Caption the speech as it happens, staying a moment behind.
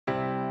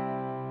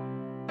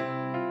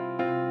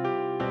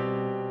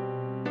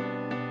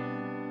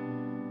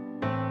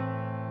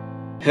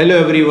Hello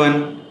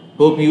everyone,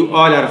 hope you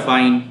all are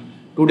fine.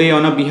 Today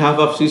on behalf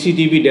of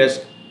CCTV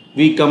desk,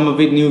 we come up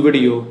with new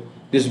video.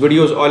 This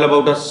video is all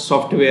about a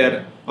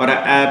software or an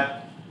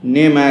app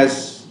named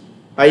as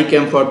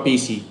iCam for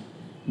PC.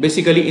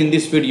 Basically in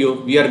this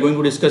video, we are going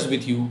to discuss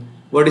with you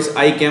what is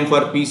iCam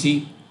for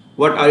PC,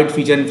 what are its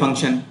feature and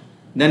function.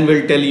 Then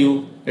we'll tell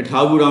you that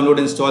how you download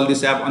and install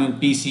this app on your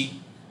PC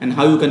and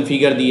how you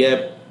configure the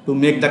app to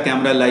make the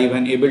camera live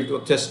and able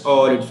to access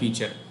all its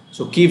feature.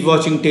 So keep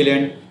watching till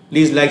end.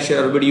 Please like,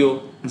 share our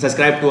video and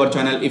subscribe to our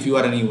channel if you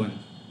are a new one.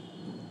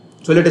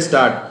 So let us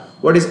start.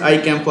 What is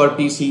iCam for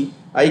PC?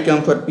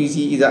 iCam for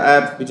PC is an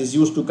app which is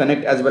used to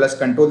connect as well as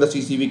control the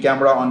CCTV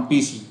camera on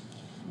PC.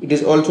 It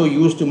is also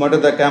used to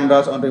monitor the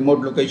cameras on remote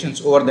locations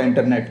over the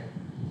internet.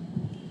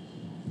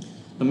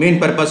 The main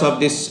purpose of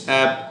this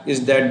app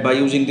is that by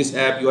using this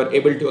app you are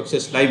able to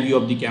access live view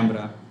of the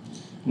camera.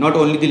 Not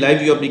only the live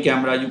view of the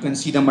camera, you can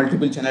see the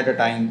multiple channels at a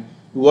time.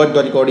 You watch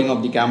the recording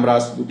of the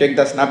cameras, you take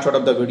the snapshot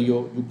of the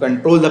video, you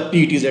control the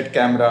PTZ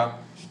camera,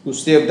 you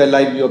save the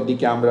live view of the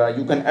camera,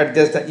 you can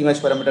adjust the image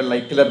parameter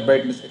like color,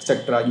 brightness,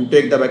 etc. You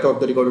take the backup of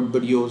the recorded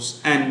videos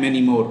and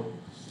many more.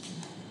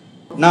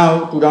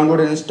 Now to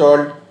download and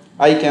install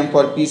iCam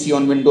for PC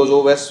on Windows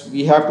OS,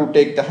 we have to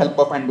take the help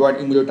of Android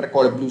emulator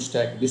called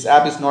BlueStacks. This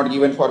app is not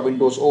given for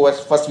Windows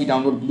OS. First we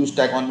download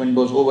BlueStacks on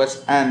Windows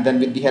OS and then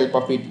with the help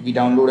of it we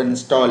download and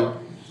install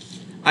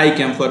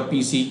iCam for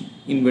PC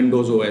in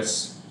Windows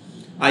OS.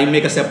 I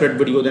make a separate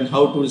video then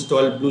how to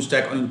install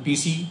BlueStacks on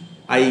PC.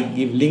 I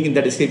give link in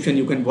the description.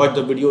 You can watch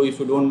the video if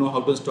you don't know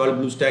how to install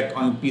BlueStacks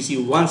on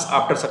PC. Once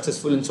after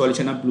successful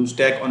installation of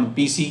BlueStacks on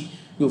PC,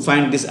 you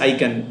find this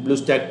icon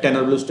BlueStacks 10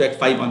 or BlueStacks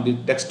 5 on the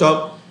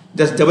desktop.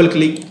 Just double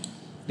click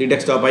the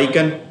desktop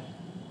icon.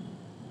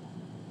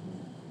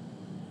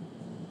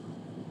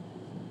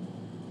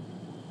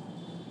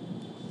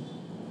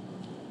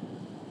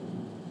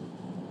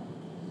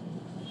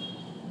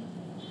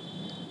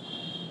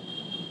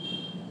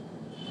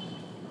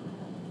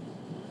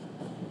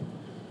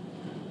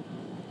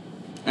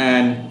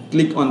 And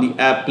click on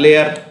the app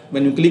player.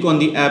 When you click on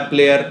the app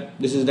player,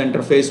 this is the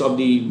interface of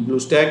the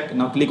BlueStacks.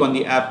 Now click on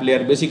the app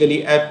player.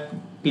 Basically app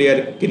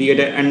player create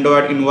an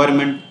Android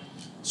environment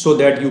so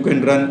that you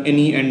can run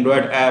any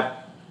Android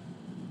app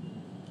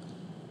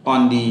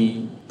on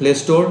the Play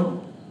Store.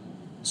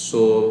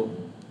 So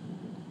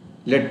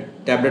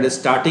let tablet is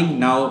starting.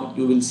 Now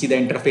you will see the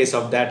interface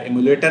of that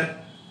emulator.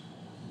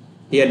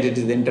 Here this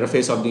is the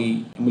interface of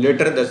the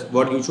emulator. That's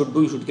what you should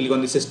do. You should click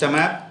on the system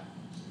app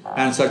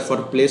and search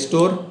for Play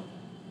Store.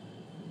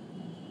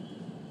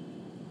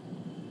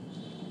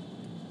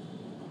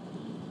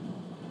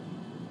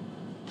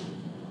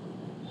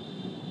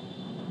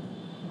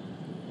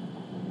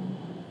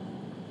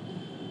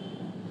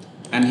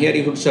 And here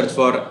you should search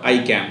for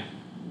iCam.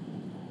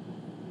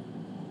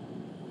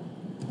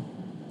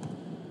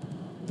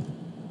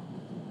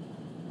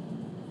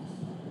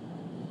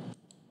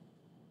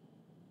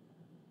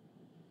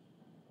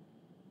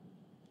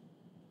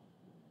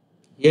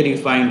 Here you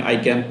find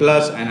iCam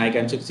Plus and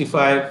iCam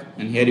 65,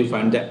 and here you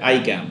find the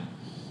iCam.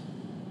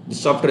 The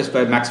software is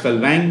by Maxwell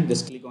Wang.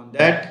 Just click on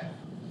that.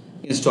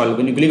 Install.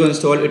 When you click on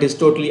install, it is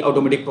totally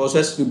automatic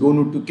process. You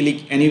don't need to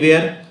click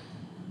anywhere.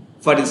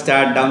 First it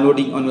start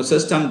downloading on your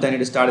system, then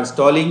it start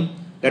installing.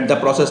 Let the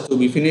process to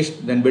be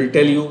finished. Then we'll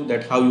tell you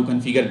that how you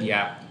configure the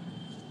app.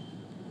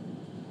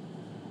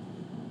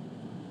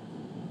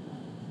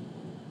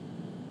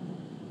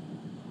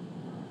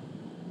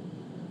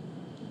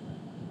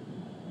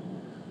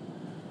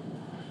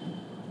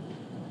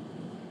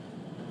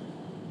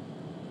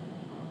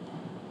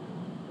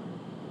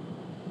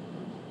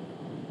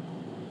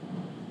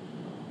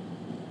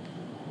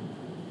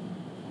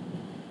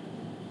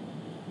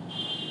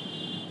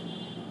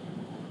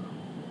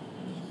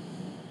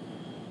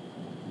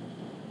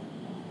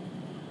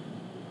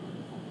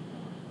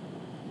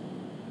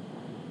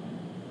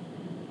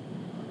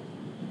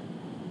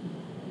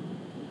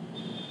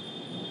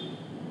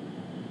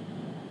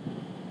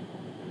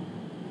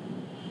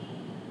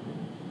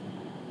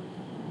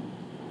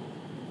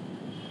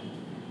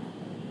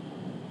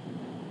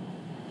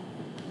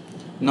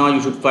 Now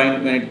you should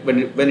find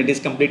when it is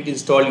completely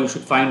installed, you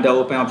should find the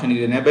open option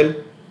is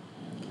enabled.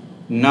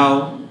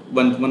 Now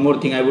one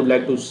more thing I would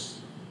like to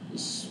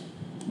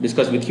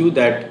discuss with you,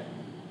 that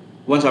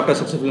once after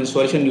successful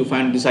installation you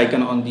find this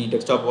icon on the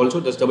desktop also.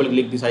 Just double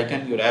click this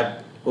icon, your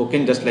app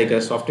open just like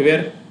a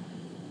software.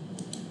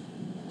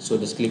 So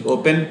just click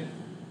open.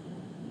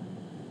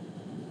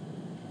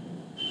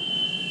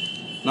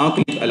 Now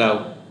click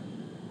allow.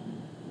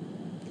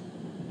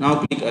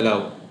 Now click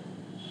allow.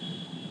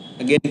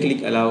 Again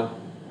click allow.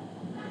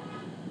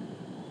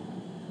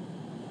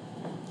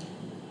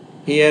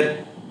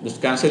 Here just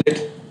cancel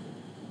it.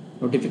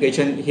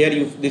 Notification. Here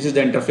this is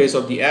the interface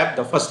of the app.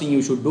 The first thing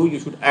you should do, you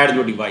should add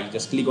your device.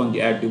 Just click on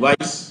the add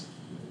device,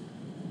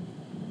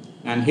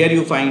 and here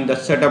you find the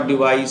setup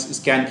device,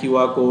 scan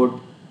QR code,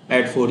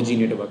 add 4G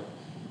network.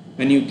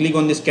 When you click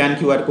on the scan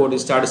QR code, you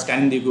start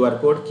scanning the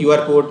QR code.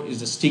 QR code is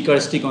the sticker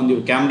stick on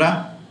your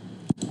camera.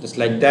 Just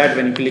like that,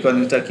 when you click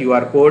on the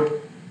QR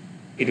code,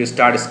 it will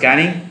start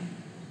scanning.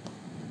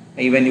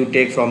 Even you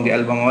take from the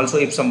album also.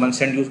 If someone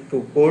send you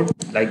to code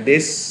like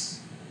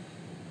this,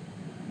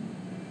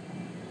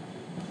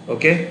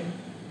 okay,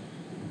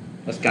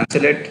 just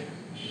cancel it.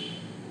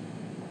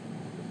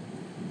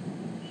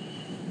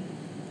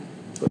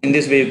 So in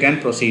this way you can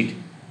proceed.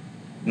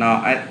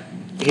 Now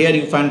here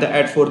you find the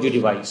add 4G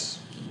device.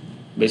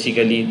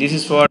 Basically this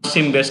is for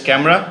SIM based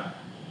camera.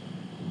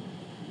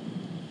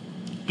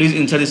 Please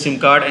insert the SIM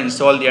card and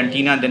install the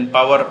antenna, then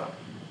power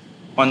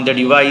on the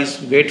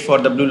device. Wait for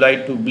the blue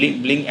light to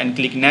blink and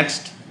click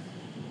next.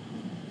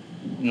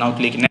 Now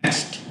click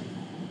next.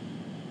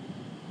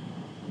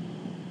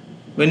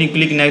 When you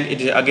click next,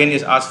 it again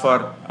is asked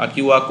for a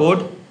QR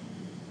code.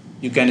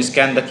 You can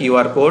scan the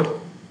QR code.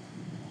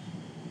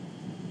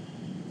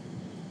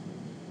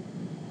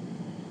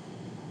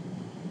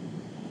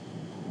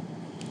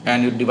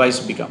 And your device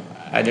become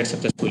added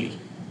successfully.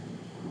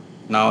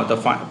 Now the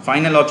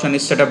final option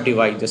is setup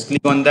device. Just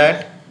click on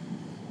that,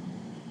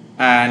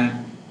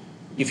 and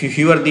if you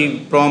hear the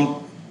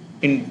prompt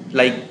in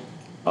like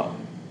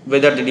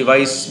whether the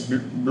device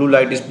blue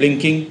light is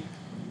blinking,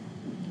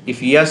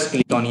 if yes,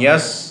 click on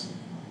yes,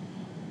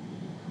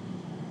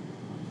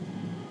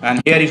 and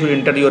here you should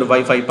enter your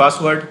Wi-Fi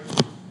password.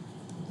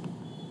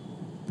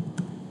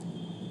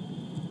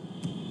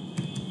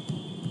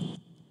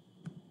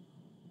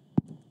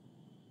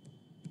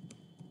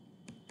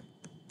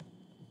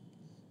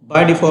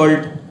 By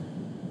default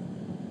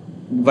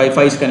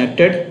Wi-Fi is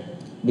connected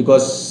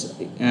because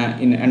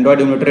in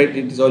Android emulator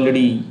it is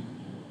already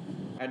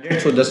added.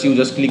 So you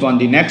just click on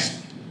the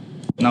next.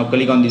 Now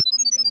click on the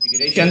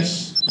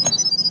configurations,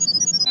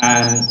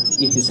 and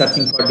it is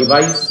searching for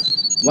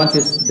device. Once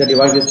the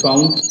device is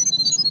found,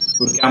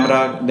 your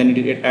camera, then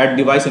it add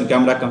device and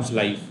camera comes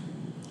live. It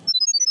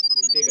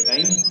will take a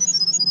time.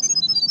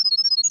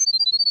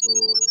 So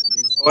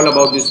this is all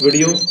about this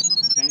video.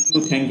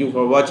 Thank you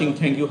for watching.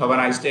 Thank you. Have a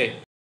nice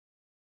day.